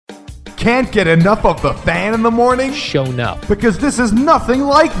Can't get enough of the fan in the morning? Shown up. Because this is nothing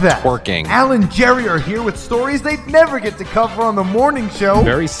like that. Working. Al and Jerry are here with stories they'd never get to cover on the morning show.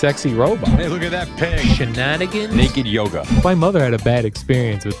 Very sexy robot. Hey, look at that pig. Shenanigans. Naked yoga. My mother had a bad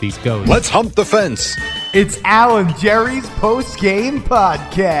experience with these ghosts. Let's hump the fence. It's Al and Jerry's Postgame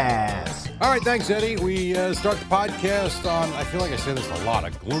Podcast. All right, thanks, Eddie. We start the podcast on, I feel like I say this a lot,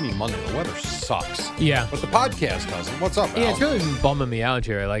 a gloomy Monday. The weather sucks. Yeah. But the podcast doesn't. What's up, Al? Yeah, it's really been bumming me out,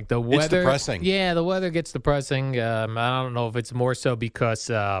 Jerry. Like the weather. It's depressing. Yeah, the weather gets depressing. I don't know if it's more so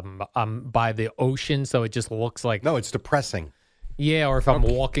because I'm by the ocean, so it just looks like. No, it's depressing. Yeah, or if I'm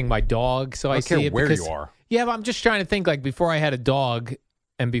walking my dog, so I see care it. where because, you are. Yeah, but I'm just trying to think, like, before I had a dog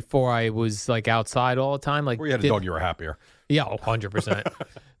and before I was, like, outside all the time. Like, Before you had a dog, you were happier. Yeah, 100%.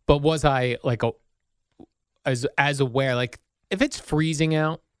 But was I, like, as aware, like, if it's freezing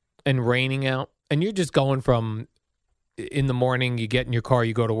out and raining out and you're just going from in the morning, you get in your car,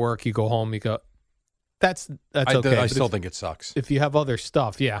 you go to work, you go home, you go, that's okay. I still think it sucks. If you have other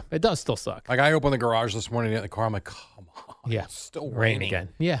stuff, yeah, it does still suck. Like, I opened the garage this morning in the car. I'm like, come on. Yeah. It's still Rain raining. again.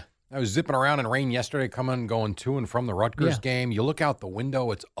 Yeah. I was zipping around in rain yesterday, going to and from the Rutgers game. You look out the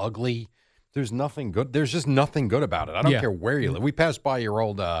window, it's ugly. There's nothing good. There's just nothing good about it. I don't care where you live. We passed by your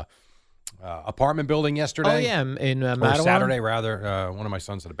old apartment building yesterday. Oh, yeah, in or Matawan? Saturday, rather. One of my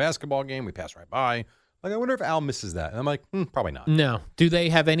sons at a basketball game. We passed right by. Like, I wonder if Al misses that. And I'm like, probably not. No. Do they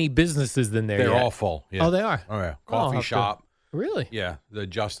have any businesses in there They're yet? all full. Yeah. Oh, they are? Oh, yeah. I'll Coffee have to- shop. Really? Yeah. The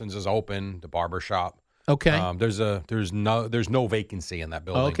Justin's is open. The barber shop. Okay. There's no vacancy in that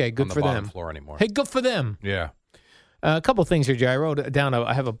building. Okay, good on the for bottom them. floor anymore. Hey, good for them. Yeah. A couple things here, Jerry. I wrote down.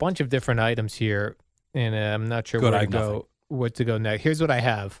 I have a bunch of different items here, and I'm not sure Good, where I to have go. nothing. What to go next? Here's what I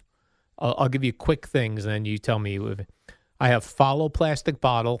have. I'll give you quick things, and then you tell me. I have Follow Plastic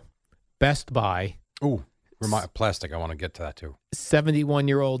Bottle, Best Buy, Ooh, plastic. I want to get to that too.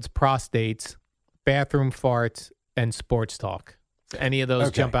 71-year-olds prostates, bathroom farts, and sports talk. Any of those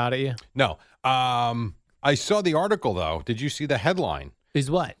Okay. jump out at you? No. I saw the article though. Did you see the headline?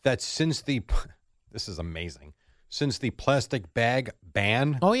 Is what? That this is amazing. Since the plastic bag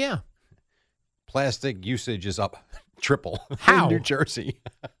ban, Oh yeah. plastic usage is up triple How? in New Jersey.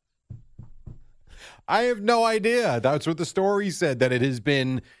 I have no idea. That's what the story said, that it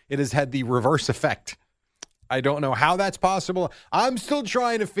has had the reverse effect. I don't know how that's possible. I'm still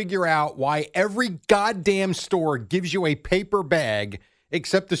trying to figure out why every goddamn store gives you a paper bag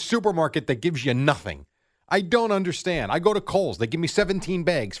except the supermarket that gives you nothing. I don't understand. I go to Kohl's. They give me 17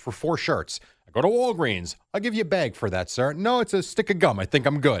 bags for 4 shirts. I go to Walgreens. I'll give you a bag for that, sir. No, it's a stick of gum. I think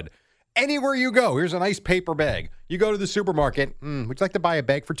I'm good. Anywhere you go, here's a nice paper bag. You go to the supermarket. Would you like to buy a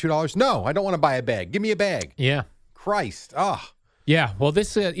bag for $2? No, I don't want to buy a bag. Give me a bag. Yeah. Christ. Ah. Yeah, well,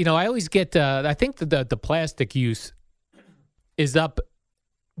 this, I always get, I think the plastic use is up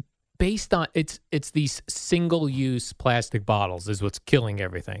based on, it's these single-use plastic bottles is what's killing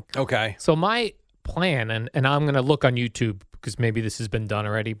everything. Okay. So my plan, and I'm going to look on YouTube because maybe this has been done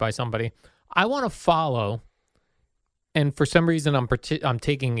already by somebody. I want to follow, and for some reason I'm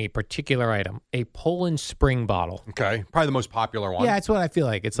taking a particular item, a Poland Spring bottle. Okay. Probably the most popular one. Yeah, that's what I feel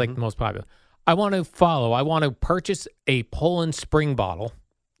like. It's like the most popular. I want to purchase a Poland Spring bottle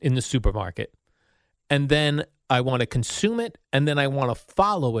in the supermarket, and then I want to consume it, and then I want to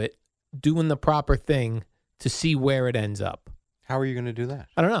follow it doing the proper thing to see where it ends up. How are you going to do that?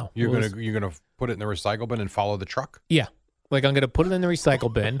 I don't know. You're going to put it in the recycle bin and follow the truck? Yeah. Like, I'm going to put it in the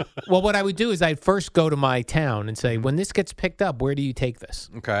recycle bin. Well, what I would do is I'd first go to my town and say, when this gets picked up, where do you take this?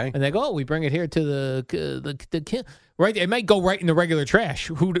 Okay. And they go, oh, we bring it here to the right. It might go right in the regular trash.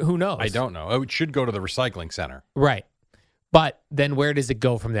 Who knows? I don't know. Oh, it should go to the recycling center. Right. But then where does it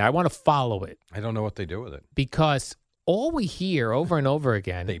go from there? I want to follow it I don't know what they do with it. because all we hear over and over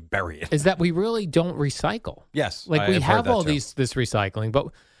again They bury it. is that we really don't recycle. Yes. Like, we I've heard have that all too. this recycling, but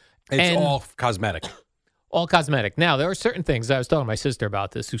It's all cosmetic. all cosmetic. Now, there are certain things. I was telling my sister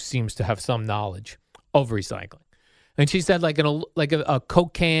about this, who seems to have some knowledge of recycling, and she said, like a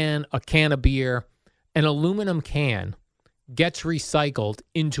Coke can, a can of beer, an aluminum can gets recycled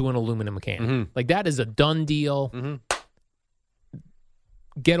into an aluminum can. Mm-hmm. Like, that is a done deal.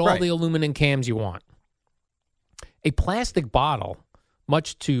 Get all Right. the aluminum cans you want. A plastic bottle,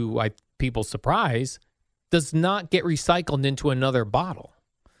 much to people's surprise, does not get recycled into another bottle.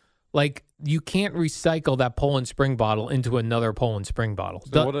 Like, you can't recycle that Poland Spring bottle into another Poland Spring bottle.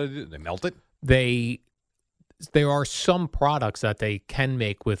 So what do they do? They melt it? There are some products that they can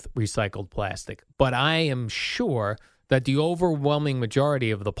make with recycled plastic, but I am sure that the overwhelming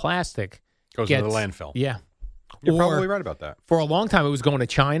majority of the plastic Goes into the landfill. Yeah. You're Or, probably right about that. For a long time, it was going to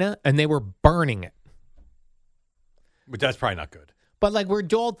China, and they were burning it. But that's probably not good. But like we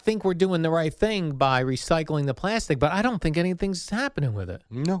all think we're doing the right thing by recycling the plastic, but I don't think anything's happening with it.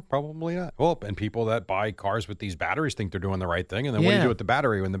 No, probably not. Well, and people that buy cars with these batteries think they're doing the right thing. And then what do you do with the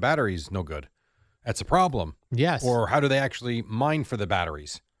battery when the battery's no good? That's a problem. Yes. Or how do they actually mine for the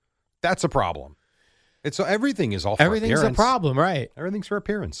batteries? That's a problem. Everything is all for Everything's appearance. a problem, right? Everything's for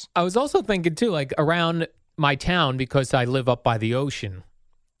appearance. I was also thinking too, like around my town, because I live up by the ocean,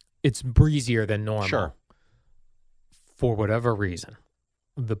 it's breezier than normal. Sure. For whatever reason,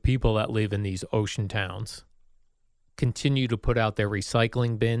 the people that live in these ocean towns continue to put out their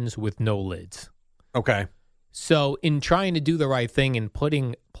recycling bins with no lids. Okay. So in trying to do the right thing and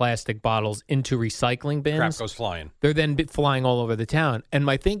putting plastic bottles into recycling bins, Crap goes flying. they're then flying all over the town. And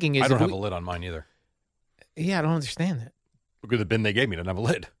my thinking is, I don't have a lid on mine either. Yeah, I don't understand that. Look at the bin they gave me. Didn't have a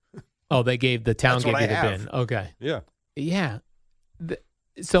lid. Oh, the town That's gave what you the I have. bin. Okay. Yeah. Yeah.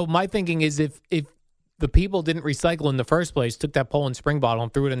 So my thinking is if the people didn't recycle in the first place, took that Poland Spring bottle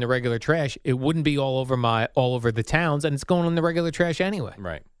and threw it in the regular trash, it wouldn't be all over the towns, and it's going in the regular trash anyway.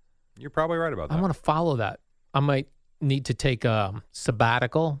 Right. You're probably right about that. I want to follow that. I might need to take a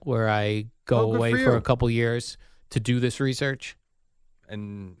sabbatical where I go good away for for you. a couple years to do this research.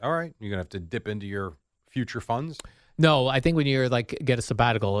 And all right, you're gonna have to dip into your future funds. No, I think when you're like get a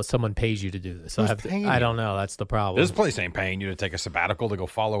sabbatical, someone pays you to do this. So Who's paying I you? don't know. That's the problem. This place ain't paying you to take a sabbatical to go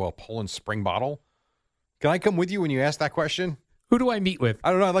follow a Poland Spring bottle. Can I come with you when you ask that question? Who do I meet with?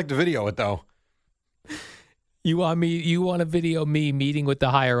 I don't know. I'd like to video it though. You want to video me meeting with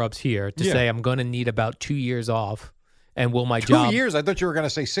the higher ups here to Yeah. say I'm going to need about 2 years off, and will my 2 job years? I thought you were gonna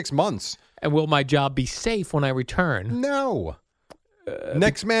say 6 months. and will my job be safe when I return? No.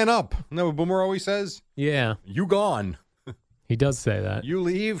 Next man up. No, what Boomer always says, Yeah, you gone. he does say that. You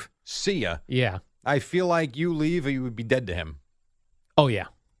leave, see ya. Yeah. I feel like you leave or you would be dead to him. Oh yeah.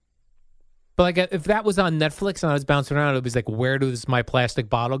 But like if that was on Netflix and I was bouncing around, it was like, where does my plastic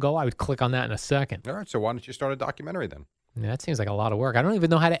bottle go? I would click on that in a second. All right, so why don't you start a documentary then? Yeah, that seems like a lot of work. I don't even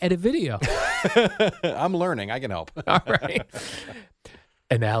know how to edit video. I'm learning. I can help. All right.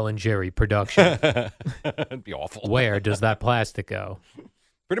 An Alan Jerry production. It'd be awful. Where does that plastic go?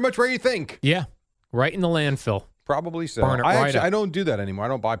 Pretty much where you think. Yeah, right in the landfill. Probably so. Burn it right up. I don't do that anymore. I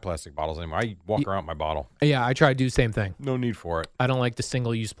don't buy plastic bottles anymore. I walk around with my bottle. Yeah, I try to do the same thing. No need for it. I don't like the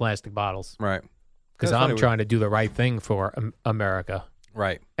single-use plastic bottles Right. because That's I'm funny. trying to do the right thing for America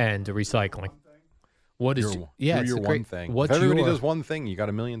Right. and recycling. What is Your- yeah? do It's your a great, one thing. What's if everybody your, does one thing, you got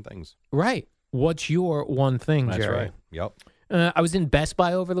a million things. right? What's your one thing, That's Jerry? right. Yep. I was in Best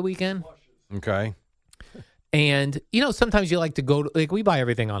Buy over the weekend, Okay. and sometimes you like to go to, like we buy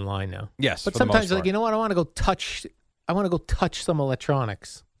everything online now. Yes. But for the most sometimes you're like, part. you know what? I want to go touch some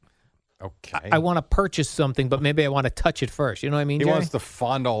electronics. Okay. I want to purchase something, but maybe I want to touch it first. You know what I mean, He Jerry? wants to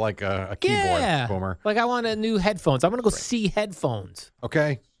fondle like a keyboard, yeah. Boomer. Like I want a new headphones. I want to go see headphones.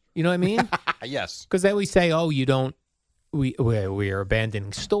 Okay. You know what I mean? Yes. Because they always say, "Oh, you don't." We are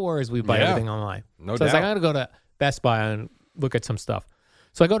abandoning stores. We buy Yeah. everything online. No so I was like, doubt. I'm gonna go to Best Buy and look at some stuff.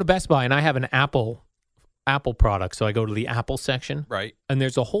 So I go to Best Buy and I have an Apple product. So I go to the Apple section, Right. and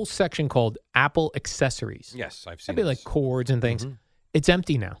there's a whole section called Apple accessories. Yes, I've seen That'd be this. like cords and things. Mhm. It's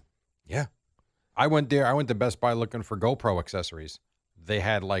empty now. Yeah. I went there. I went to Best Buy looking for GoPro accessories. They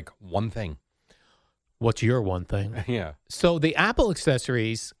had like one thing. What's your one thing? Yeah. So the Apple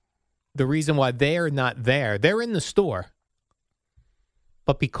accessories, the reason why they're not there, they're in the store.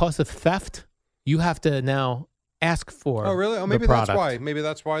 But because of theft, you have to now ask for Oh, really? Oh, the maybe that's product. why. Maybe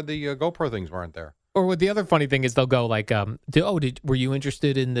that's why the GoPro things weren't there. Or what the other funny thing is they'll go like, were you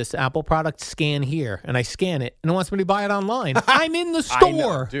interested in this Apple product? Scan here. And I scan it and it wants me to buy it online. I'm in the I know,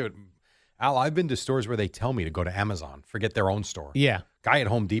 store. dude. Al, I've been to stores where they tell me to go to Amazon, forget their own store. Yeah. Guy at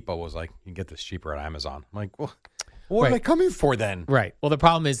Home Depot was like, you can get this cheaper at Amazon. I'm like, well, what am Right. I coming for then? Right. Well, the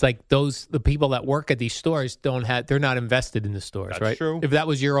problem is like the people that work at these stores they're not invested in the stores, That's right? true. If that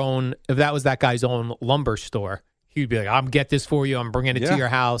was that guy's own lumber store, he'd be like, I'm get this for you. I'm bringing it Yeah. to your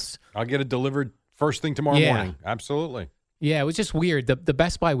house. I'll get it delivered first thing tomorrow Yeah. morning. Absolutely. Yeah, it was just weird. The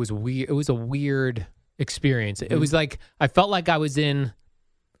Best Buy was weird. It was a weird experience. It was like I felt like I was in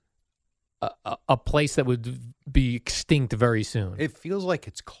a place that would be extinct very soon. It feels like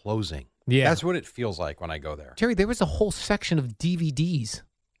it's closing. Yeah. That's what it feels like when I go there. Jerry, there was a whole section of DVDs.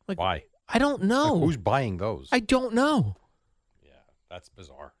 Like, Why? I don't know. Like, who's buying those? I don't know. Yeah, that's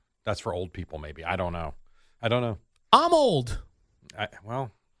bizarre. That's for old people, maybe. I don't know. I'm old. Well,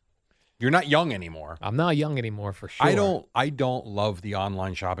 you're not young anymore. I'm not young anymore for sure. I don't love the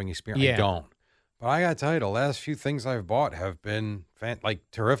online shopping experience. Yeah. I don't. But I got to tell you, the last few things I've bought have been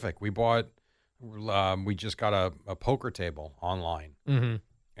terrific. We just got a poker table online Mm-hmm.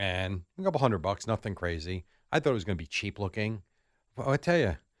 and a couple $100, nothing crazy. I thought it was going to be cheap looking. Well, I tell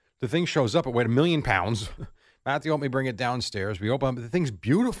you, the thing shows up. It weighed 1,000,000 pounds. Matthew helped me bring it downstairs. We open up. The thing's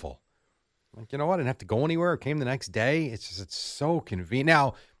beautiful. Like, you know what? I didn't have to go anywhere. It came the next day. It's so convenient.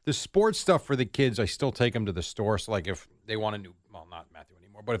 Now, the sports stuff for the kids, I still take them to the store. So, like, if they want a new, well, not Matthew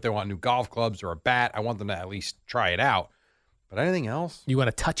anymore, but if they want new golf clubs or a bat, I want them to at least try it out. But anything else? You want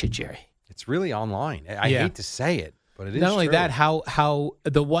to touch it, Jerry. It's really online. I hate to say it, but it is Not only true. that, how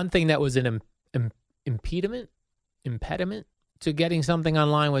the one thing that was an impediment to getting something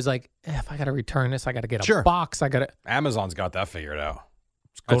online was like, if I got to return this, I got to get a box. I got to. Amazon's got that figured out.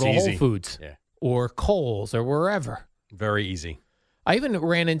 Go That's to easy. Whole Foods or Kohl's or wherever. Very easy. I even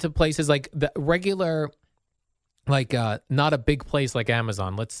ran into places like the regular, like not a big place like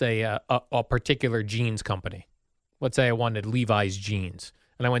Amazon. Let's say a particular jeans company. Let's say I wanted Levi's jeans,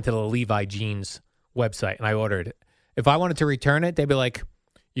 and I went to the Levi jeans website and I ordered it. If I wanted to return it, they'd be like,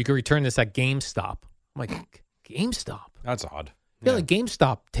 you can return this at GameStop. I'm like, GameStop? That's odd. Yeah, like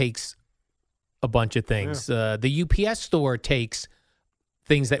GameStop takes a bunch of things. The UPS store takes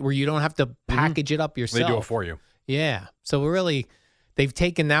things that where you don't have to package it up yourself. They do it for you. Yeah. So really, they've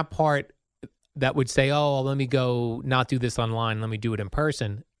taken that part that would say, oh, let me go not do this online. Let me do it in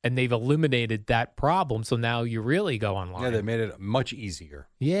person. And they've eliminated that problem. So now you really go online. Yeah, they made it much easier.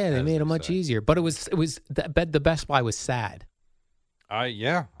 Yeah, they made it much easier. But it was the Best Buy was sad. I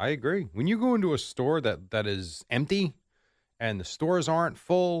agree. When you go into a store that is empty and the stores aren't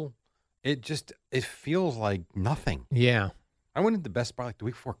full, it feels like nothing. Yeah. I went into Best Buy like the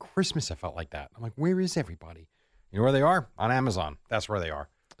week before Christmas. I felt like that. I'm like, where is everybody? You know where they are? On Amazon. That's where they are.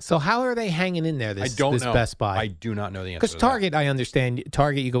 So how are they hanging in there, I this don't know. Best Buy? I do not know the answer. Because Target, I understand.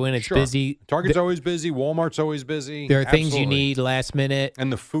 Target, you go in, it's busy. Target's always busy. Walmart's always busy. There are things you Absolutely. need last minute.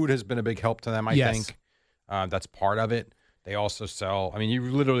 And the food has been a big help to them, I think. That's part of it. They also sell, I mean, you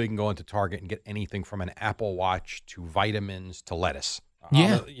literally can go into Target and get anything from an Apple Watch to vitamins to lettuce, to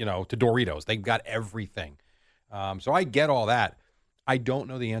Doritos. They've got everything. So I get all that. I don't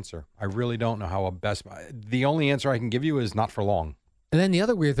know the answer. I really don't know how a Best Buy. The only answer I can give you is not for long. And then the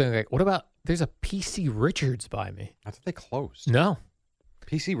other weird thing, like, what about, there's a PC Richards by me. I thought they closed. No.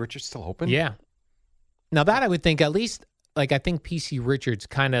 PC Richards still open? Yeah. Now that I would think at least, like I think PC Richards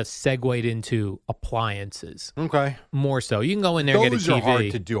kind of segued into appliances. Okay. More so. You can go in there and get a TV. Those are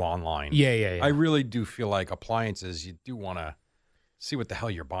hard to do online. Yeah. I really do feel like appliances, you do want to see what the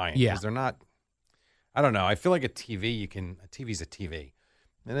hell you're buying. Yeah. Because they're not, I don't know. I feel like a TV's a TV.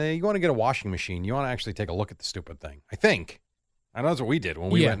 And then you want to get a washing machine. You want to actually take a look at the stupid thing. I think. I know that's what we did when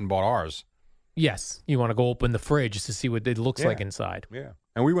we went and bought ours. Yes. You want to go open the fridge to see what it looks like inside. Yeah.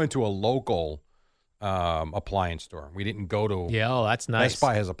 And we went to a local appliance store. We didn't go to. Yeah, oh, that's nice. Best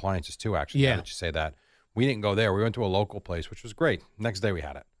Buy has appliances too, actually. Yeah. Now that you say that. We didn't go there. We went to a local place, which was great. Next day we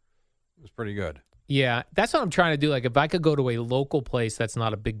had it. It was pretty good. Yeah, that's what I'm trying to do. Like, if I could go to a local place that's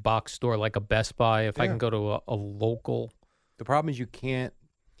not a big box store like a Best Buy, if I can go to a local. The problem is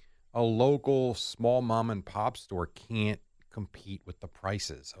a local small mom and pop store can't compete with the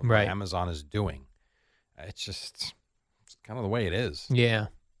prices of what Amazon is doing. It's kind of the way it is. Yeah.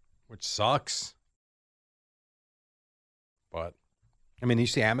 Which sucks. But, I mean, you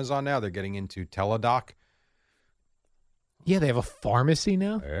see Amazon now, they're getting into teledoc. Yeah, they have a pharmacy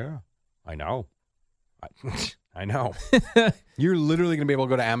now? Yeah, I know. I know. You're literally going to be able to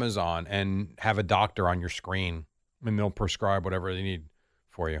go to Amazon and have a doctor on your screen, and they'll prescribe whatever they need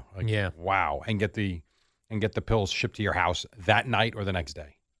for you. Like, wow. And get the pills shipped to your house that night or the next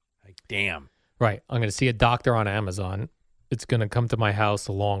day. Like, damn. Right. I'm going to see a doctor on Amazon. It's going to come to my house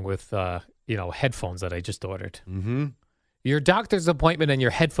along with, headphones that I just ordered. Mm-hmm. Your doctor's appointment and your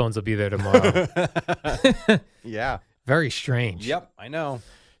headphones will be there tomorrow. Yeah. Very strange. Yep, I know.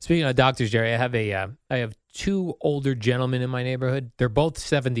 Speaking of doctors, Jerry, I have two older gentlemen in my neighborhood. They're both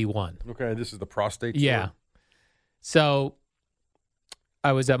 71. Okay, this is the prostate store? Yeah. So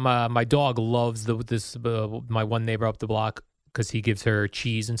I was at my dog loves my one neighbor up the block because he gives her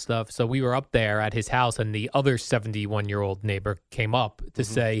cheese and stuff. So we were up there at his house, and the other 71-year-old neighbor came up to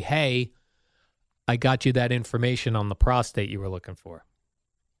say, hey, I got you that information on the prostate you were looking for.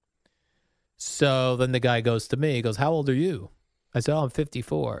 So then the guy goes to me, he goes, how old are you? I said, I'm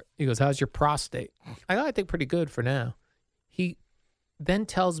 54. He goes, how's your prostate? I think pretty good for now. He then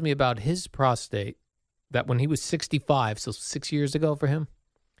tells me about his prostate, that when he was 65, so 6 years ago for him,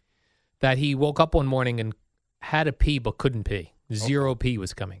 that he woke up one morning and had to pee but couldn't pee. Zero pee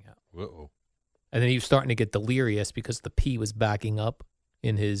was coming out. Uh-oh. And then he was starting to get delirious because the pee was backing up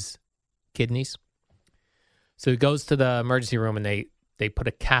in his kidneys. So he goes to the emergency room and they put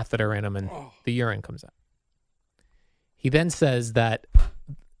a catheter in him and the urine comes out. He then says that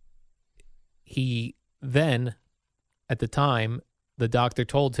he then, at the time, the doctor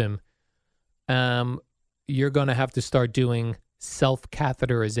told him, you're going to have to start doing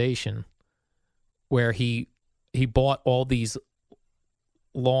self-catheterization, where he bought all these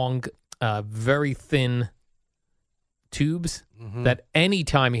long, very thin tubes that any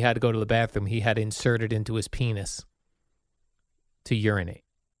time he had to go to the bathroom, he had inserted into his penis to urinate.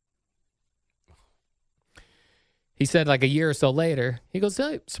 He said like a year or so later, he goes,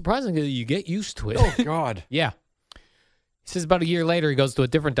 surprisingly, you get used to it. Oh, God. Yeah. He says about a year later, he goes to a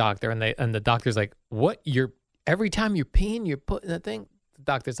different doctor, and the doctor's like, what? Every time you're peeing, you're putting that thing? The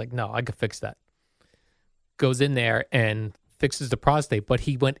doctor's like, no, I could fix that. Goes in there and fixes the prostate. But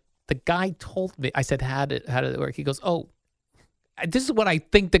the guy told me, I said, how did it work? He goes, oh, this is what I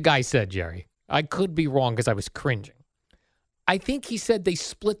think the guy said, Jerry. I could be wrong because I was cringing. I think he said they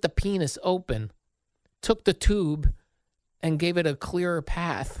split the penis open, took the tube, and gave it a clearer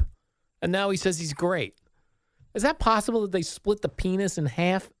path. And now he says he's great. Is that possible that they split the penis in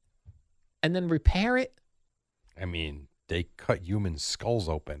half and then repair it? I mean, they cut human skulls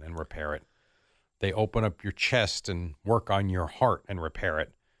open and repair it. They open up your chest and work on your heart and repair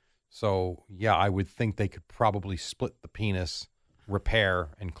it. So, yeah, I would think they could probably split the penis, repair,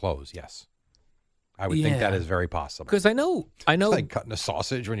 and close. Yes. I would think that is very possible. Because I know. It's like cutting a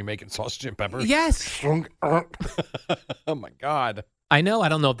sausage when you're making sausage and pepper. Yes. Oh, my God. I know. I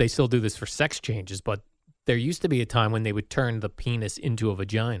don't know if they still do this for sex changes, but there used to be a time when they would turn the penis into a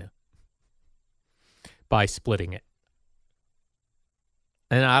vagina by splitting it.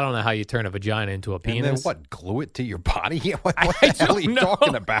 And I don't know how you turn a vagina into a penis. And then what? Glue it to your body? What the hell are you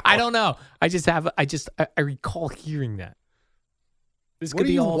talking about? I don't know. I recall hearing that. This What could are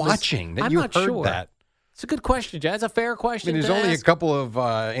be you all watching that I'm you not heard sure. that? It's a good question, Jay. That's a fair question. I mean, there's only a couple of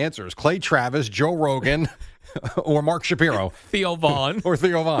answers: Clay Travis, Joe Rogan, or Mark Shapiro, Theo Vaughn, or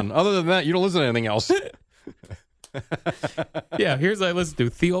Theo Vaughn. Other than that, you don't listen to anything else. Yeah, here's what I listen to: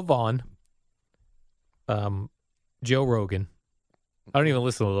 Theo Vaughn, Joe Rogan. I don't even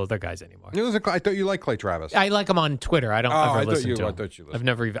listen to those other guys anymore. I thought you liked Clay Travis. I like him on Twitter. I don't ever listen to him. I thought you listened. I've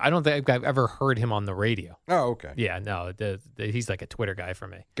never even. I don't think I've ever heard him on the radio. Oh, okay. Yeah, no, he's like a Twitter guy for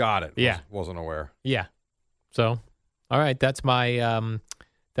me. Got it. Yeah. Wasn't aware. Yeah. So, all right, that's my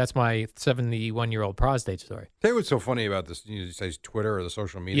 71-year-old prostate story. Tell you what's so funny about this? You say Twitter or the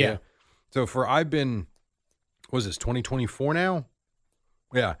social media. Yeah. So I've been, was this 2024 now?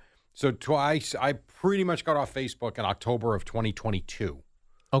 Yeah. So twice, I pretty much got off Facebook in October of 2022.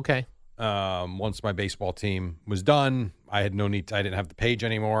 Okay. Once my baseball team was done, I had no need. I didn't have the page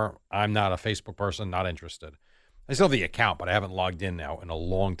anymore. I'm not a Facebook person, not interested. I still have the account, but I haven't logged in now in a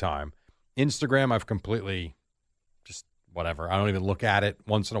long time. Instagram, I've completely just whatever. I don't even look at it.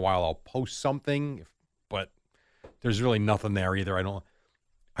 Once in a while, I'll post something, but there's really nothing there either.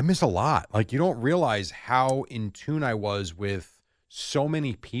 I miss a lot. Like, you don't realize how in tune I was with so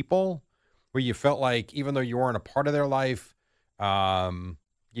many people, where you felt like even though you weren't a part of their life,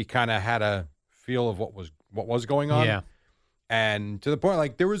 you kind of had a feel of what was going on. Yeah. And to the point,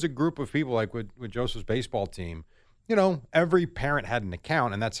 like, there was a group of people, like with Joseph's baseball team, you know, every parent had an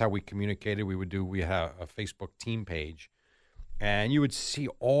account, and that's how we communicated. We had a Facebook team page, and you would see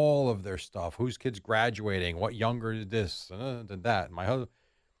all of their stuff, whose kids graduating, what younger did this, did that. And my husband,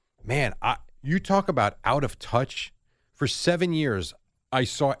 man, you talk about out of touch. For 7 years, I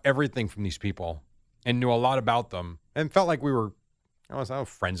saw everything from these people and knew a lot about them, and felt like we were, I don't know if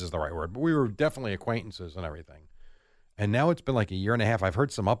friends is the right word, but we were definitely acquaintances and everything. And now it's been like a year and a half. I've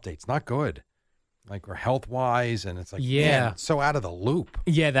heard some updates, not good, like we're health-wise, and it's like, man, it's so out of the loop.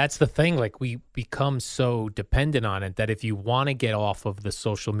 Yeah, that's the thing. Like, we become so dependent on it that if you want to get off of the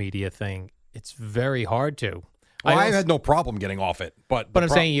social media thing, it's very hard to. Well, I had no problem getting off it, but I'm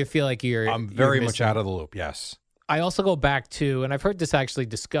saying you feel like I'm very much out of the loop, yes. I also go back to, and I've heard this actually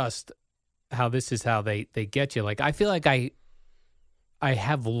discussed, how this is how they get you. Like, I feel like I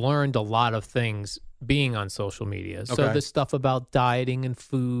have learned a lot of things being on social media. So Okay. this stuff about dieting and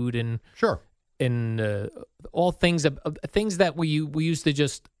food and Sure. and all things that we used to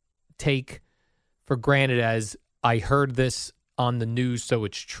just take for granted as I heard this on the news, so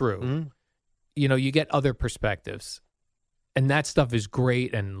it's true. Mm-hmm. You know, you get other perspectives, and that stuff is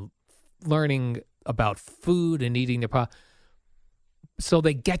great. And learning about food and eating so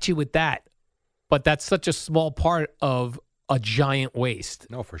they get you with that, but that's such a small part of a giant waste.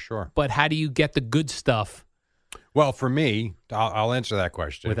 No, for sure. But how do you get the good stuff? Well, for me, I'll answer that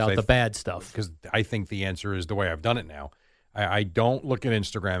question Without the bad stuff. because I think the answer is the way I've done it now. I don't look at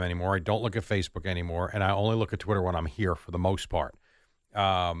Instagram anymore. I don't look at Facebook anymore, and I only look at Twitter when I'm here for the most part.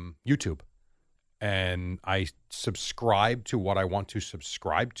 YouTube, and I subscribe to what I want to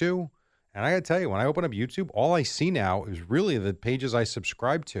subscribe to. And I got to tell you, when I open up YouTube, all I see now is really the pages I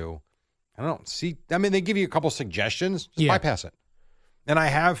subscribe to. I don't see. I mean, they give you a couple suggestions. Just bypass it. And I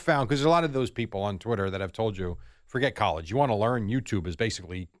have found, because there's a lot of those people on Twitter that have told you, forget college. You want to learn, YouTube is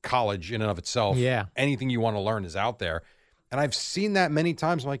basically college in and of itself. Yeah. Anything you want to learn is out there. And I've seen that many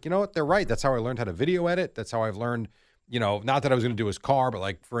times. I'm like, you know what? They're right. That's how I learned how to video edit. That's how I've learned, not that I was going to do his car, but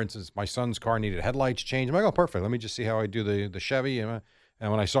like, for instance, my son's car needed headlights changed. I'm like, oh, perfect. Let me just see how I do the Chevy. And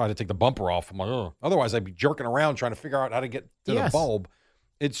when I saw I had to take the bumper off, I'm like, oh. Otherwise, I'd be jerking around trying to figure out how to get to the bulb.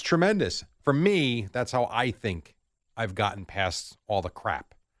 It's tremendous. For me, that's how I think I've gotten past all the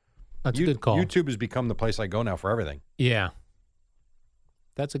crap. That's a good call. YouTube has become the place I go now for everything. Yeah.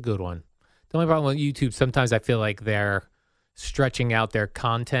 That's a good one. The only problem with YouTube, sometimes I feel like they're stretching out their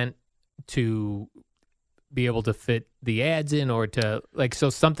content to be able to fit the ads in, or to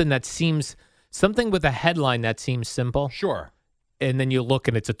something with a headline that seems simple. Sure. And then you look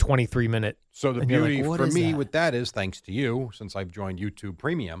and it's a 23-minute. So the beauty for me with that is, thanks to you, since I've joined YouTube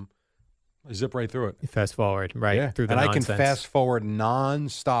Premium, I zip right through it. You fast forward, right? Yeah. Through the and nonsense. I can fast forward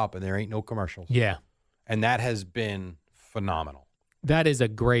nonstop, and there ain't no commercials. Yeah. And that has been phenomenal. That is a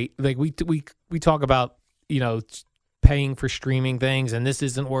great, we talk about, paying for streaming things, and this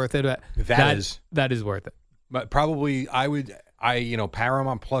isn't worth it. That is worth it. But probably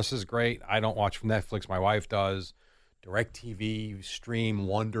Paramount Plus is great. I don't watch from Netflix. My wife does. DirecTV, Stream,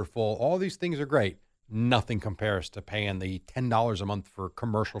 wonderful. All these things are great. Nothing compares to paying the $10 a month for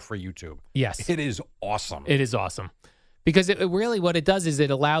commercial-free YouTube. Yes. It is awesome. It is awesome. Because it really, what it does is it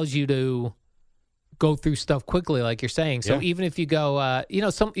allows you to go through stuff quickly, like you're saying. So even if you go,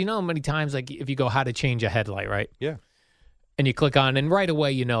 how many times, like if you go how to change a headlight, right? Yeah. And you click on, and right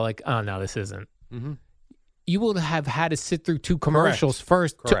away, oh, no, this isn't. Mm-hmm. You would have had to sit through 2 commercials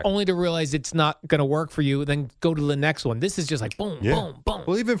first only to realize it's not going to work for you, then go to the next one. This is just like boom, boom, boom.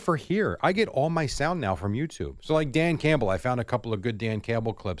 Well, even for here, I get all my sound now from YouTube. So like Dan Campbell, I found a couple of good Dan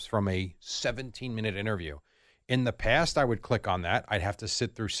Campbell clips from a 17-minute interview. In the past, I would click on that. I'd have to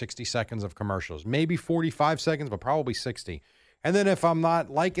sit through 60 seconds of commercials, maybe 45 seconds, but probably 60. And then if I'm not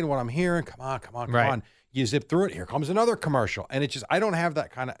liking what I'm hearing, come on. You zip through it. Here comes another commercial. And it's just, I don't have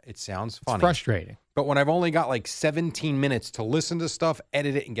that kind of, it sounds funny. It's frustrating. But when I've only got like 17 minutes to listen to stuff,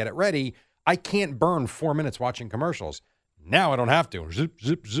 edit it, and get it ready, I can't burn 4 minutes watching commercials. Now I don't have to. Zip,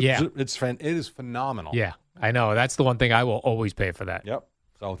 zip, zip, zip. It is phenomenal. Yeah, I know. That's the one thing I will always pay for that. Yep.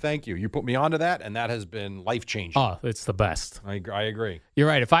 So thank you. You put me onto that, and that has been life-changing. Oh, it's the best. I agree. You're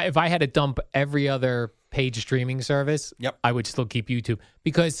right. If I had to dump every other paid streaming service, I would still keep YouTube,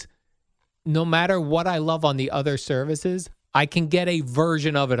 because no matter what I love on the other services, I can get a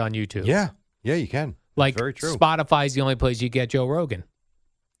version of it on YouTube. Yeah, you can. Like, very true. Spotify's the only place you get Joe Rogan,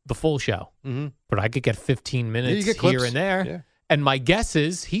 the full show. Mm-hmm. But I could get 15 minutes here and there. Yeah. And my guess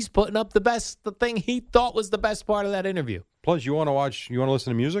is he's putting up the thing he thought was the best part of that interview. Plus, you want to listen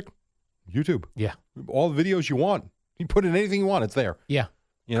to music? YouTube. Yeah. All the videos you want. You put in anything you want, it's there. Yeah.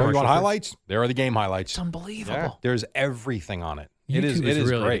 You want highlights? There are the game highlights. It's unbelievable. Yeah. There's everything on it. YouTube it is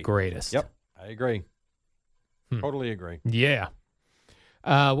really great. the greatest. Yep. I agree. Totally agree. Yeah.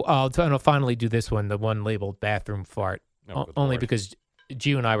 I'll finally do this one, the one labeled bathroom fart. Only because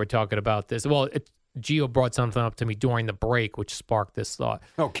Gio and I were talking about this. Well, Gio brought something up to me during the break, which sparked this thought.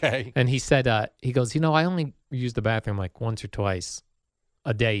 Okay. And he said, he goes, I only use the bathroom like once or twice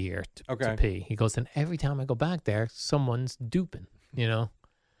a day here to pee. He goes, and every time I go back there, someone's duping,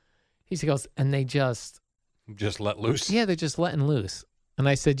 He goes, and they just let loose? Yeah, they're just letting loose. And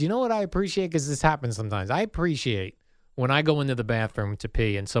I said, you know what I appreciate? Because this happens sometimes. I appreciate when I go into the bathroom to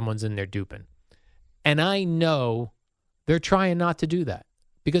pee and someone's in there duping. And I know they're trying not to do that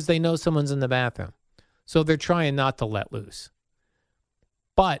because they know someone's in the bathroom. So they're trying not to let loose.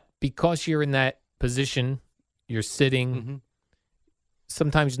 But because you're in that position, you're sitting,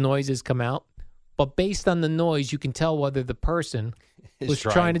 sometimes noises come out. But based on the noise, you can tell whether the person was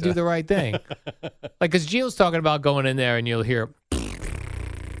trying to do the right thing. Like, because Gio's talking about going in there and you'll hear.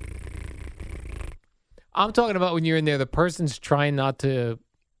 I'm talking about when you're in there, the person's trying not to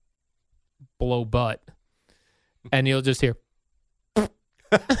blow butt. And you'll just hear.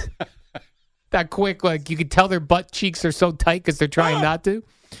 That quick, like you can tell their butt cheeks are so tight because they're trying not to.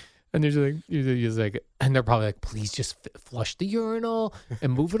 And you're just like, and they're probably like, please just flush the urinal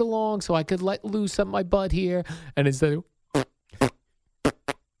and move it along so I could let loose up my butt here. And instead of, good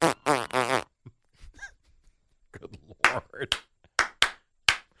Lord.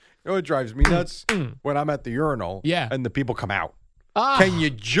 You know what drives me nuts? When I'm at the urinal and the people come out. Can you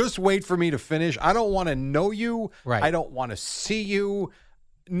just wait for me to finish? I don't want to know you. Right. I don't want to see you.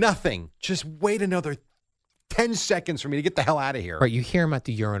 Nothing. Just wait another 10 seconds for me to get the hell out of here. Right, you hear him at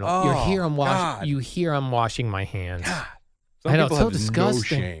the urinal. You Oh, hear him God. You hear him washing my hands. God. Some I know, people it's so have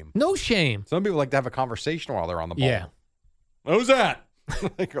disgusting. no shame. No shame. Some people like to have a conversation while they're on the ball. Yeah. What was that?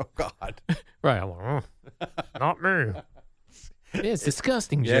 Like, oh, God. Right. I'm like, not me. Yeah, it's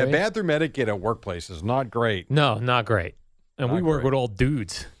disgusting, Yeah, Jerry. bathroom etiquette at workplace is not great. No, not great. And Not we work great. with all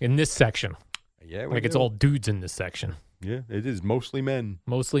dudes in this section. Yeah, we Like it's do. all dudes in this section. Yeah, it is mostly men.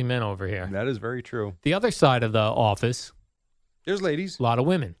 Mostly men over here. That is very true. The other side of the office, There's ladies. a lot of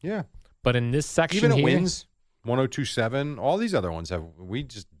women. Yeah. But in this section Even at here, Wins, 102.7, all these other ones have. We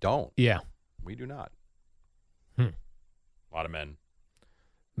just don't. yeah, We do not. Hmm. A lot of men.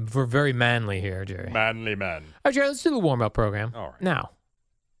 we're very manly here, Jerry. Manly men. All right, Jerry, let's do the warm-up program. All right. Now,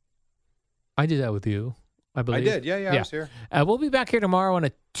 I did that with you, I believe. I did. Yeah, I was here. We'll be back here tomorrow on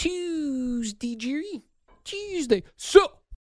a Tuesday, Jerry. Tuesday. So.